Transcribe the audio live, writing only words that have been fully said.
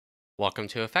Welcome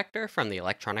to EFFector from the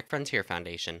Electronic Frontier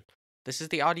Foundation. This is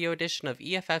the audio edition of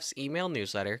EFF's email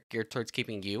newsletter geared towards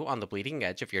keeping you on the bleeding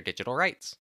edge of your digital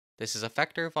rights. This is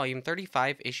EFFector Volume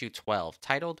 35, Issue 12,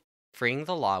 titled Freeing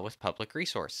the Law with Public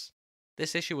Resource.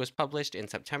 This issue was published in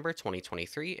September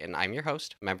 2023, and I'm your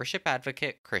host, Membership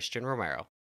Advocate Christian Romero.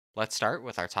 Let's start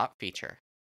with our top feature.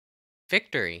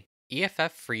 Victory!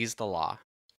 EFF frees the law.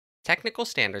 Technical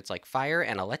standards like fire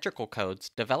and electrical codes,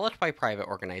 developed by private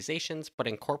organizations but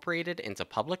incorporated into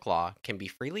public law, can be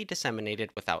freely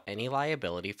disseminated without any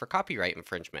liability for copyright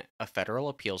infringement, a federal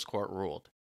appeals court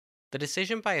ruled. The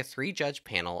decision by a three-judge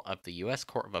panel of the U.S.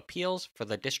 Court of Appeals for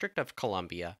the District of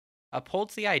Columbia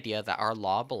upholds the idea that our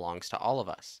law belongs to all of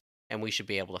us, and we should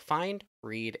be able to find,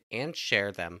 read, and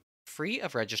share them free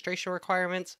of registration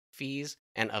requirements, fees,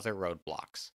 and other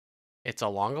roadblocks. It's a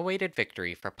long-awaited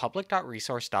victory for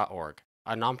public.resource.org,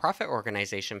 a nonprofit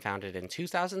organization founded in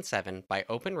 2007 by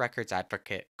open records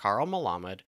advocate Carl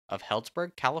Malamed of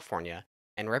Healdsburg, California,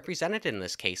 and represented in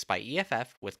this case by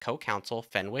EFF with co-counsel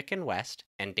Fenwick and West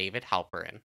and David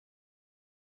Halperin.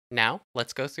 Now,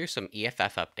 let's go through some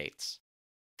EFF updates.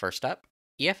 First up,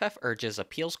 EFF urges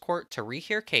appeals court to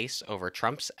rehear case over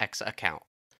Trump's X account.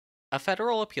 A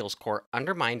federal appeals court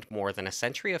undermined more than a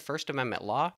century of First Amendment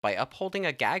law by upholding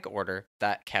a gag order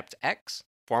that kept X,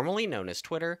 formerly known as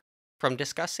Twitter, from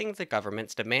discussing the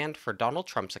government's demand for Donald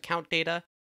Trump's account data,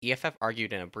 EFF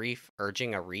argued in a brief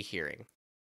urging a rehearing.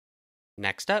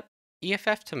 Next up,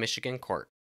 EFF to Michigan court.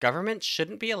 Governments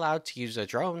shouldn't be allowed to use a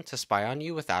drone to spy on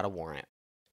you without a warrant.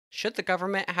 Should the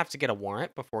government have to get a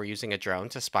warrant before using a drone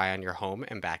to spy on your home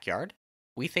and backyard?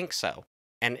 We think so.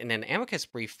 And in an amicus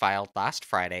brief filed last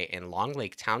Friday in Long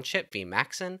Lake Township v.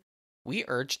 Maxon, we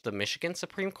urged the Michigan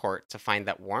Supreme Court to find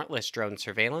that warrantless drone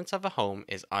surveillance of a home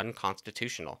is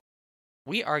unconstitutional.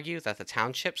 We argue that the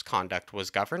township's conduct was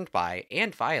governed by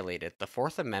and violated the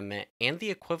Fourth Amendment and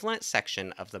the equivalent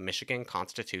section of the Michigan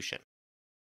Constitution.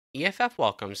 EFF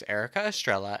welcomes Erica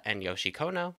Estrella and Yoshi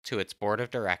Kono to its board of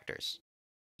directors.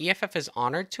 EFF is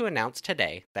honored to announce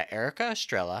today that Erica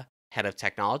Estrella, head of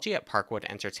technology at Parkwood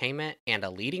Entertainment and a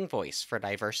leading voice for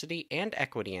diversity and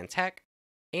equity in tech,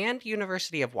 and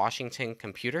University of Washington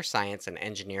computer science and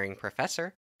engineering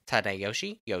professor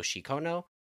Tadayoshi Yoshi Kono,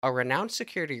 a renowned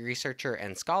security researcher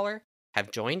and scholar,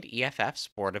 have joined EFF's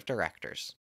board of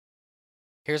directors.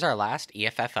 Here's our last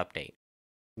EFF update.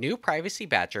 New privacy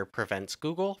badger prevents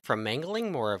Google from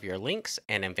mangling more of your links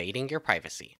and invading your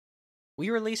privacy. We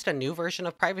released a new version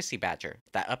of Privacy Badger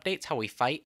that updates how we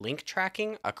fight link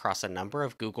tracking across a number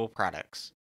of Google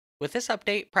products. With this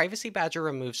update, Privacy Badger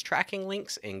removes tracking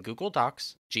links in Google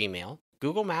Docs, Gmail,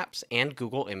 Google Maps, and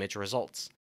Google Image results.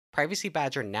 Privacy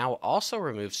Badger now also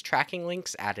removes tracking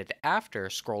links added after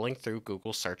scrolling through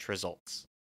Google search results.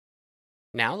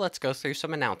 Now let's go through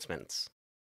some announcements.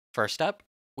 First up,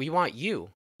 we want you,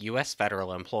 U.S.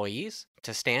 federal employees,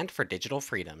 to stand for digital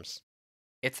freedoms.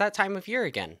 It's that time of year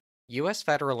again. U.S.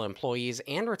 federal employees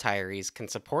and retirees can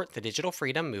support the digital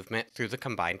freedom movement through the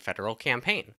Combined Federal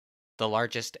Campaign, the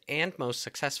largest and most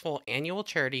successful annual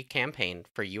charity campaign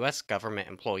for U.S. government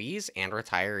employees and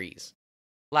retirees.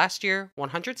 Last year,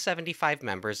 175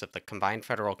 members of the Combined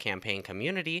Federal Campaign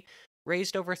community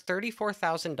raised over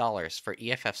 $34,000 for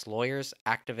EFF's lawyers,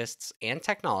 activists, and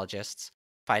technologists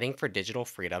fighting for digital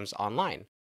freedoms online.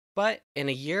 But in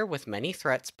a year with many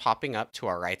threats popping up to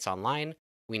our rights online,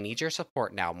 we need your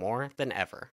support now more than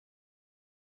ever.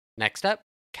 Next up,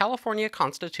 California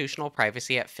Constitutional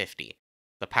Privacy at 50,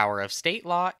 the power of state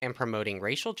law and promoting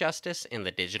racial justice in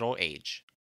the digital age.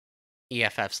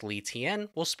 EFF's Lee Tien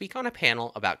will speak on a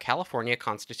panel about California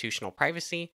constitutional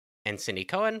privacy, and Cindy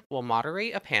Cohen will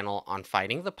moderate a panel on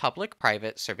fighting the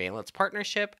public-private surveillance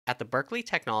partnership at the Berkeley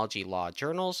Technology Law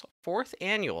Journal's 4th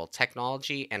Annual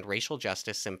Technology and Racial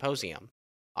Justice Symposium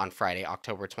on Friday,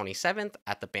 October 27th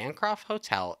at the Bancroft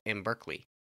Hotel in Berkeley.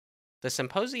 The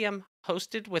symposium,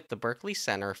 hosted with the Berkeley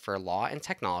Center for Law and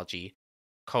Technology,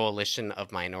 Coalition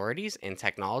of Minorities in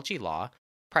Technology Law,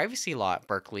 Privacy Law at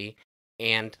Berkeley,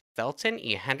 and Thelton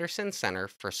E. Henderson Center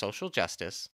for Social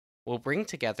Justice, will bring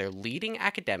together leading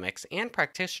academics and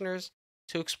practitioners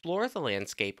to explore the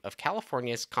landscape of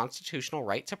California's constitutional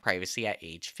right to privacy at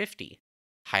age 50.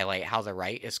 Highlight how the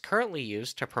right is currently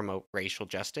used to promote racial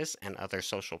justice and other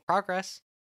social progress,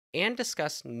 and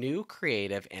discuss new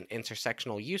creative and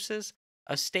intersectional uses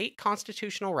of state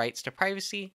constitutional rights to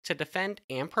privacy to defend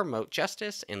and promote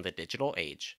justice in the digital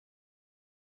age.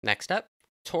 Next up,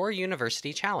 Tor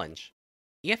University Challenge.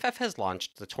 EFF has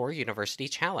launched the Tor University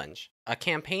Challenge, a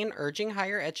campaign urging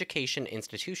higher education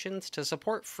institutions to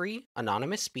support free,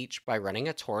 anonymous speech by running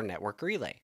a Tor network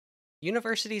relay.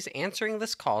 Universities answering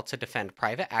this call to defend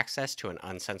private access to an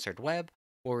uncensored web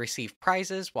will receive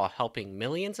prizes while helping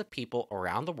millions of people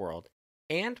around the world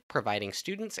and providing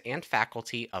students and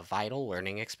faculty a vital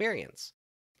learning experience.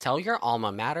 Tell your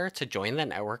alma mater to join the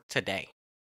network today.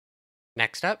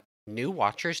 Next up, new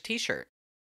Watchers t shirt.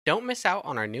 Don't miss out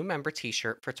on our new member t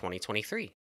shirt for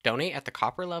 2023. Donate at the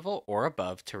copper level or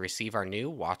above to receive our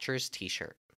new Watchers t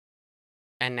shirt.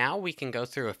 And now we can go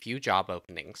through a few job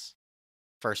openings.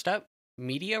 First up,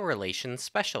 Media Relations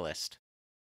Specialist.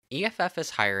 EFF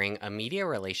is hiring a Media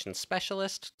Relations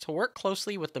Specialist to work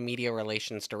closely with the Media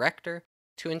Relations Director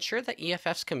to ensure that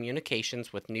EFF's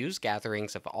communications with news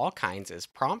gatherings of all kinds is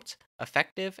prompt,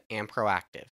 effective, and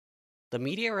proactive. The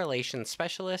Media Relations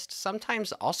Specialist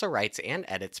sometimes also writes and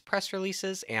edits press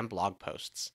releases and blog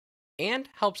posts, and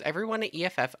helps everyone at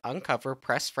EFF uncover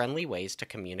press-friendly ways to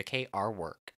communicate our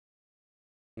work.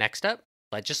 Next up,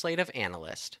 Legislative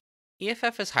Analyst.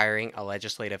 EFF is hiring a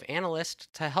legislative analyst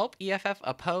to help EFF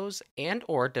oppose and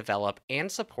or develop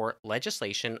and support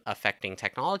legislation affecting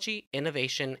technology,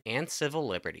 innovation, and civil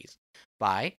liberties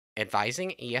by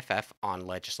advising EFF on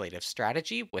legislative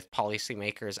strategy with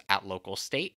policymakers at local,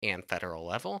 state, and federal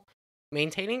level,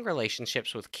 maintaining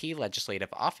relationships with key legislative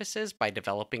offices by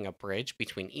developing a bridge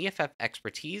between EFF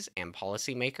expertise and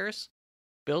policymakers,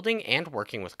 building and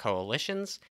working with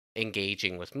coalitions,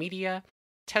 engaging with media,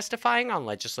 testifying on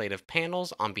legislative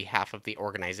panels on behalf of the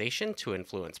organization to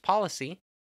influence policy,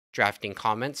 drafting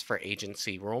comments for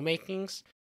agency rulemakings,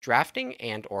 drafting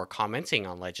and or commenting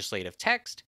on legislative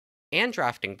text, and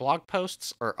drafting blog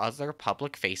posts or other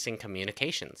public-facing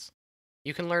communications.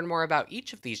 You can learn more about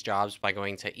each of these jobs by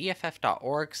going to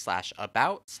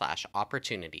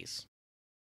EFF.org/about/opportunities.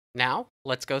 Now,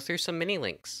 let's go through some mini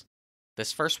links.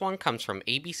 This first one comes from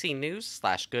ABC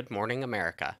News/Good Morning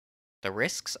America. The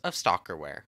Risks of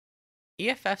Stalkerware.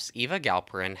 EFF's Eva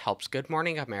Galperin helps Good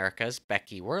Morning America's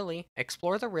Becky Worley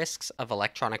explore the risks of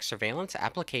electronic surveillance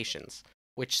applications,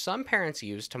 which some parents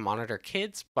use to monitor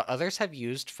kids but others have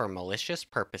used for malicious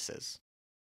purposes.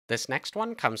 This next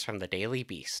one comes from the Daily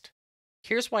Beast.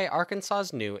 Here's why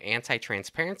Arkansas's new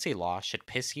anti-transparency law should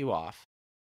piss you off.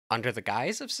 Under the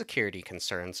guise of security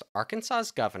concerns,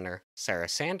 Arkansas's governor, Sarah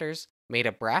Sanders, made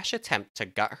a brash attempt to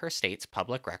gut her state's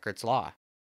public records law.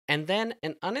 And then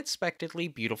an unexpectedly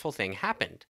beautiful thing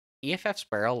happened. EFF's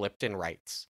Beryl Lipton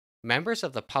writes, members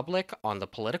of the public on the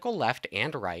political left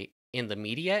and right, in the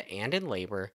media and in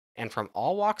labor, and from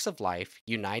all walks of life,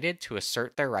 united to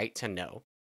assert their right to know.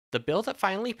 The bill that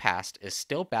finally passed is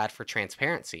still bad for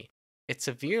transparency. It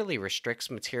severely restricts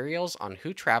materials on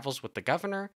who travels with the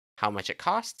governor, how much it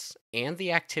costs, and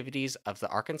the activities of the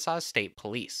Arkansas State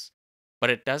Police. But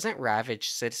it doesn't ravage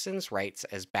citizens' rights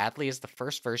as badly as the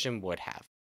first version would have.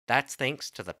 That's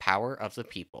thanks to the power of the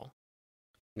people.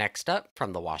 Next up,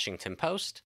 from the Washington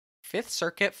Post, Fifth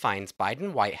Circuit finds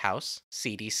Biden White House,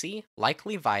 CDC,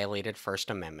 likely violated First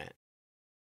Amendment.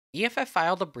 EFF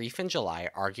filed a brief in July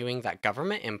arguing that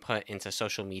government input into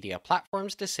social media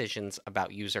platforms' decisions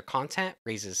about user content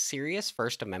raises serious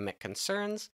First Amendment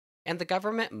concerns, and the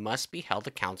government must be held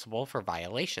accountable for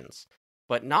violations.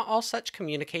 But not all such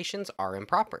communications are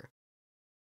improper.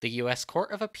 The U.S.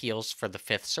 Court of Appeals for the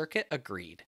Fifth Circuit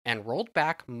agreed and rolled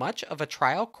back much of a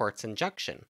trial court's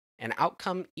injunction, an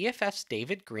outcome EFF's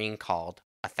David Green called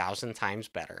 1,000 times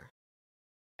better.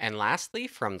 And lastly,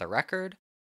 from the Record,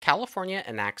 California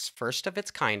enacts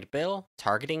first-of-its-kind bill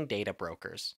targeting data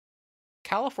brokers.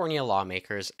 California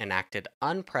lawmakers enacted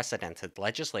unprecedented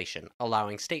legislation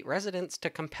allowing state residents to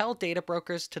compel data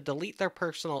brokers to delete their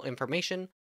personal information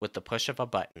with the push of a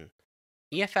button.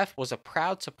 EFF was a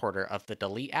proud supporter of the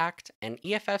Delete Act, and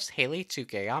EFF's Haley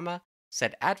Tsukayama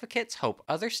said advocates hope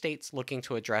other states looking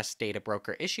to address data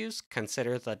broker issues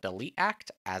consider the Delete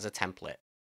Act as a template.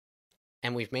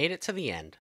 And we've made it to the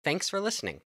end. Thanks for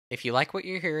listening. If you like what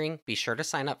you're hearing, be sure to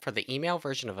sign up for the email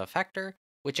version of EFFector,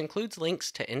 which includes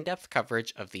links to in-depth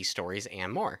coverage of these stories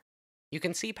and more. You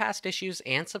can see past issues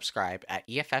and subscribe at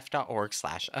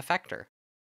EFF.org/EFFector.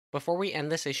 Before we end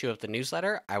this issue of the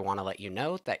newsletter, I want to let you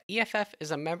know that EFF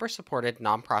is a member-supported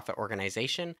nonprofit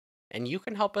organization, and you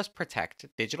can help us protect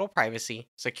digital privacy,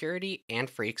 security, and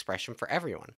free expression for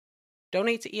everyone.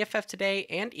 Donate to EFF today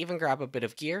and even grab a bit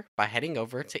of gear by heading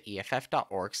over to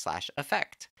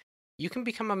EFF.org/effect. You can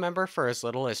become a member for as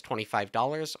little as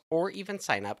 $25 or even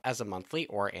sign up as a monthly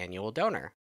or annual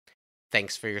donor.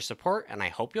 Thanks for your support, and I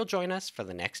hope you'll join us for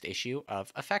the next issue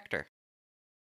of EFFector.